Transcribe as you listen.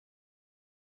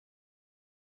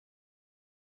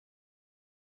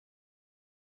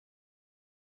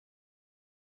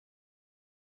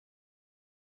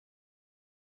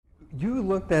You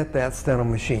looked at that steno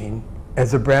machine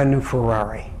as a brand new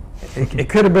Ferrari. It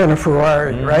could have been a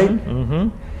Ferrari, right?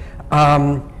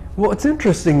 Mm-hmm. What's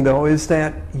interesting, though, is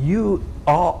that you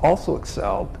also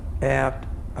excelled at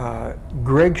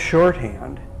Gregg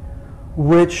shorthand,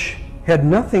 which had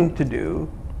nothing to do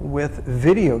with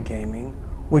video gaming,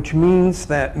 which means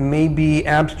that maybe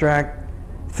abstract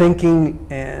thinking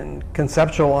and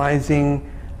conceptualizing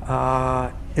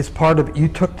is part of it. You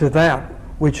took to that,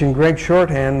 which in Gregg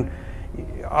shorthand,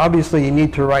 obviously you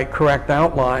need to write correct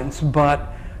outlines,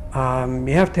 but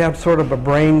you have to have sort of a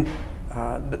brain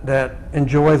that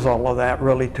enjoys all of that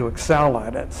really to excel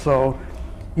at it. So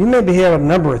you maybe had a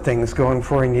number of things going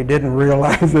for you and you didn't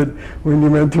realize it when you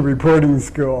went to reporting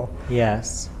school.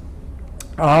 Yes.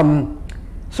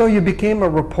 So you became a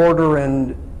reporter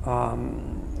and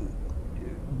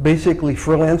basically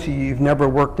freelance. You've never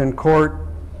worked in court?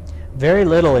 Very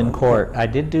little in court. I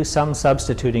did do some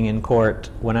substituting in court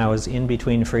when I was in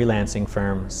between freelancing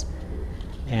firms.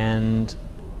 And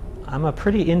I'm a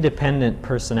pretty independent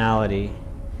personality.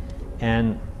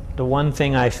 And the one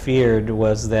thing I feared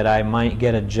was that I might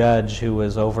get a judge who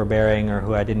was overbearing or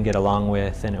who I didn't get along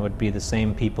with, and it would be the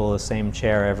same people, the same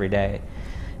chair every day.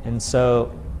 And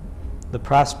so the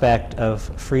prospect of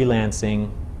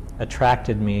freelancing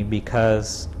attracted me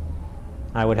because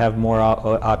I would have more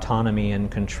autonomy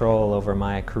and control over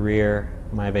my career,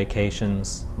 my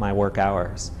vacations, my work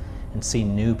hours, and see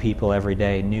new people every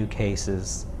day, new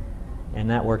cases. And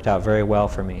that worked out very well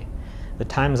for me. The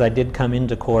times I did come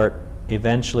into court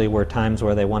eventually were times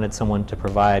where they wanted someone to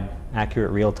provide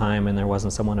accurate real time and there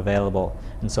wasn't someone available.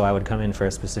 And so I would come in for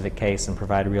a specific case and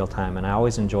provide real time. And I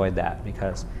always enjoyed that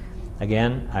because,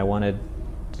 again, I wanted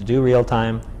to do real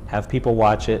time, have people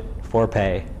watch it for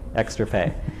pay, extra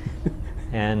pay.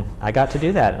 And I got to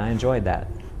do that, and I enjoyed that.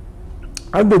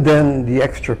 Other than the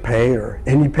extra pay or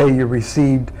any pay you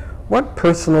received, what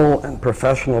personal and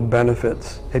professional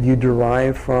benefits have you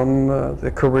derived from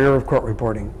the career of court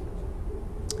reporting?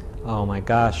 Oh my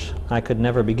gosh, I could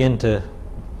never begin to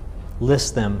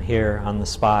list them here on the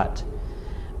spot.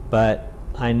 But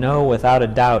I know without a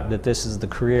doubt that this is the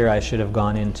career I should have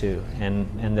gone into,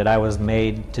 and that I was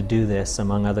made to do this,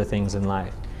 among other things in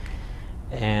life.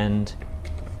 And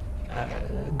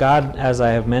God, as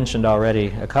I have mentioned already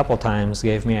a couple times,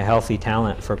 gave me a healthy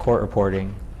talent for court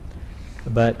reporting.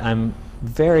 But I'm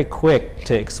very quick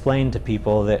to explain to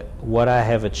people that what I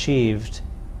have achieved,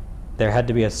 there had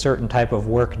to be a certain type of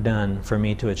work done for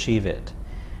me to achieve it.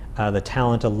 The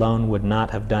talent alone would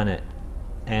not have done it.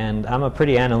 And I'm a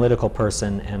pretty analytical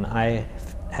person, and I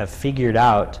have figured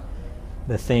out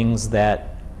the things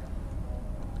that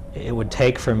it would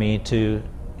take for me to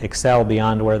excel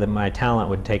beyond where my talent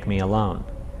would take me alone.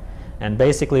 And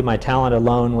basically my talent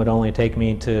alone would only take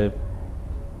me to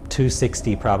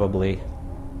 260 probably,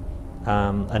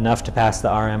 enough to pass the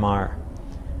RMR.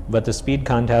 But the speed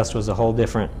contest was a whole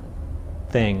different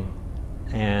thing.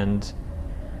 And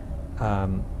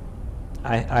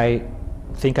I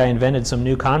think I invented some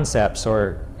new concepts,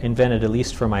 or invented at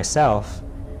least for myself,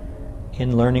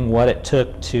 in learning what it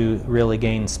took to really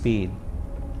gain speed.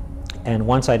 And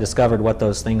once I discovered what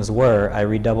those things were, I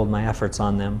redoubled my efforts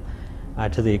on them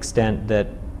to the extent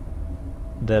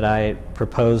that I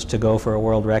proposed to go for a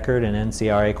world record, and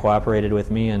NCRA cooperated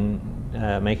with me in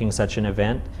making such an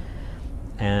event.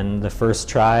 And the first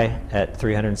try at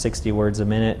 360 words a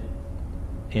minute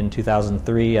in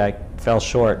 2003, I fell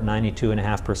short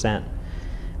 92.5%,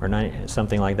 or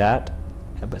something like that.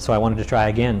 So I wanted to try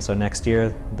again. So next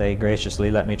year, they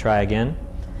graciously let me try again.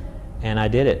 And I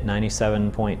did it,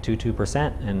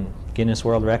 97.22%, and Guinness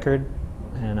World Record,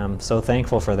 and I'm so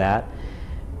thankful for that.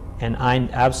 And I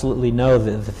absolutely know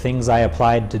that the things I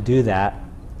applied to do that,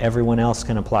 everyone else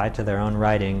can apply to their own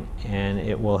writing, and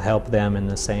it will help them in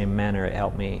the same manner it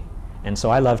helped me. And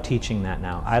so I love teaching that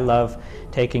now. I love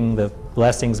taking the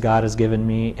blessings God has given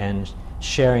me and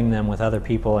sharing them with other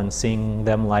people and seeing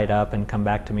them light up and come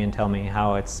back to me and tell me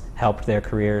how it's helped their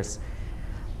careers.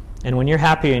 And when you're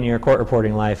happy in your court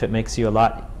reporting life, it makes you a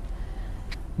lot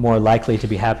more likely to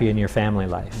be happy in your family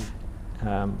life.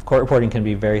 Court reporting can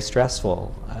be very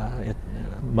stressful.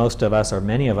 Most of us, or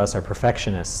many of us, are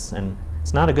perfectionists, and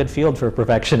it's not a good field for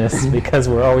perfectionists because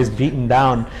we're always beaten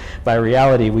down by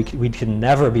reality. We can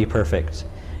never be perfect.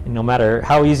 And no matter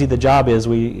how easy the job is,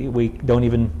 we don't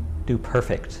even do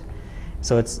perfect.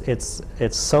 So it's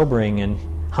sobering and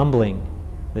humbling,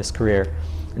 this career.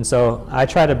 And so I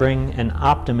try to bring an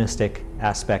optimistic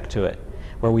aspect to it,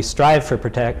 where we strive for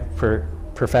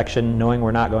perfection, knowing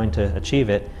we're not going to achieve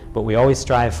it, but we always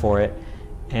strive for it,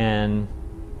 and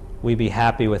we be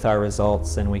happy with our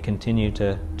results, and we continue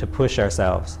to push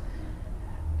ourselves.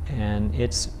 And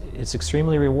it's it's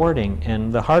extremely rewarding,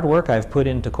 and the hard work I've put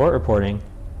into court reporting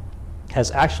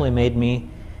has actually made me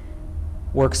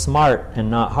work smart and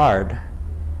not hard,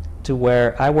 to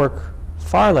where I work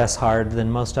far less hard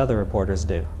than most other reporters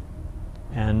do.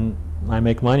 And I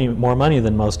make more money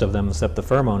than most of them, except the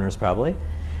firm owners probably.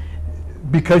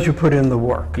 Because you put in the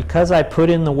work. Because I put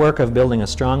in the work of building a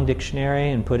strong dictionary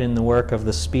and put in the work of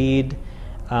the speed,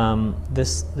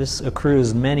 this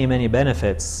accrues many, many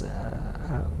benefits.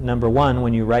 Number one,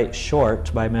 when you write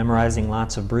short by memorizing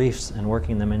lots of briefs and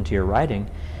working them into your writing,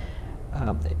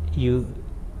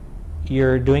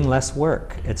 you're doing less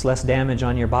work. It's less damage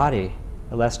on your body,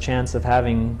 less chance of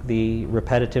having the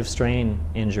repetitive strain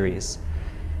injuries.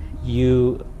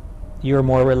 You're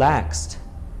more relaxed.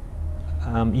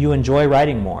 You enjoy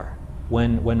writing more.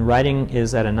 When writing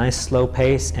is at a nice slow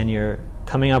pace and you're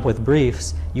coming up with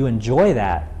briefs, you enjoy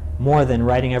that more than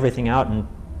writing everything out and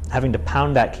having to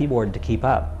pound that keyboard to keep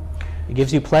up. It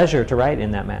gives you pleasure to write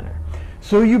in that manner.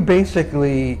 So you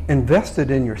basically invested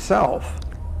in yourself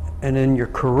and in your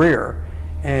career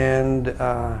and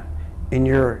in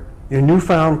your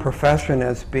newfound profession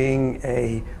as being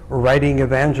a writing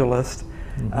evangelist.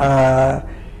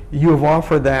 You have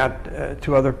offered that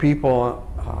to other people,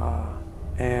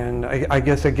 and I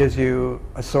guess it gives you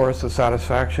a source of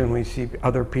satisfaction when you see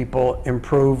other people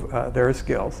improve their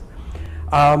skills.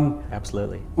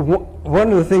 Absolutely.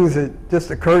 One of the things that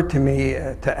just occurred to me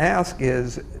to ask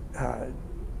is,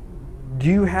 do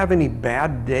you have any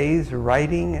bad days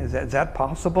writing? Is that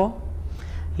possible?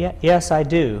 Yeah, yes, I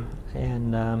do.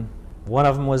 And one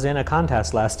of them was in a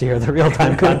contest last year, the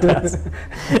real-time contest.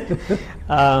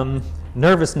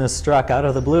 Nervousness struck out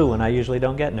of the blue when I usually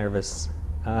don't get nervous.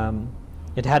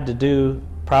 It had to do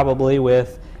probably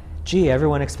with, gee,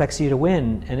 everyone expects you to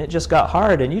win, and it just got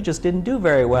hard, and you just didn't do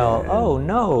very well. Yeah. Oh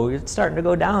no, it's starting to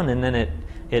go down, and then it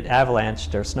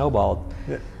avalanched or snowballed.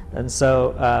 Yeah. And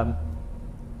so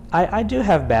I do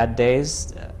have bad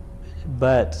days,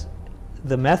 but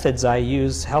the methods I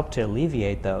use help to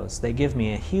alleviate those. They give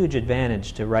me a huge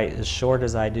advantage to write as short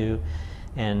as I do,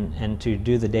 and to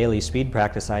do the daily speed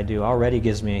practice I do already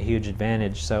gives me a huge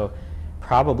advantage. So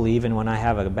probably even when I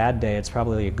have a bad day, it's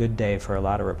probably a good day for a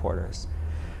lot of reporters.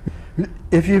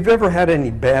 If you've ever had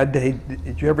any bad day,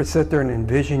 did you ever sit there and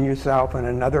envision yourself in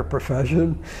another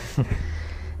profession?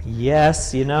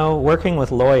 Yes, you know, working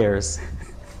with lawyers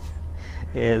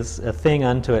is a thing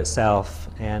unto itself,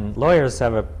 and lawyers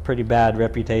have a pretty bad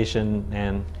reputation,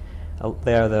 and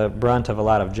they're the brunt of a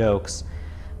lot of jokes.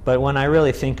 But when I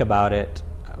really think about it,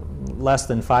 less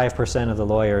than 5% of the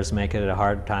lawyers make it a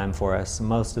hard time for us.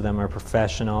 Most of them are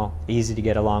professional, easy to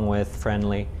get along with,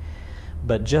 friendly,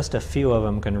 but just a few of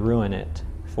them can ruin it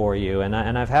for you. And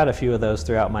I've had a few of those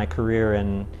throughout my career,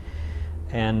 and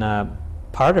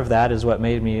part of that is what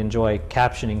made me enjoy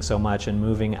captioning so much and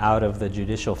moving out of the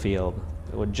judicial field.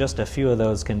 Just a few of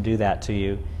those can do that to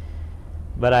you,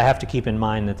 but I have to keep in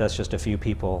mind that that's just a few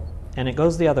people. And it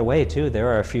goes the other way too. There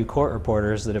are a few court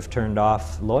reporters that have turned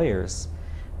off lawyers,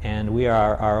 and we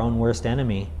are our own worst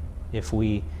enemy. If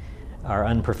we are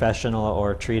unprofessional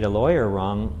or treat a lawyer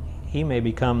wrong, he may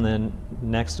become the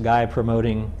next guy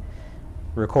promoting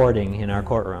recording in our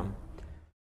courtroom.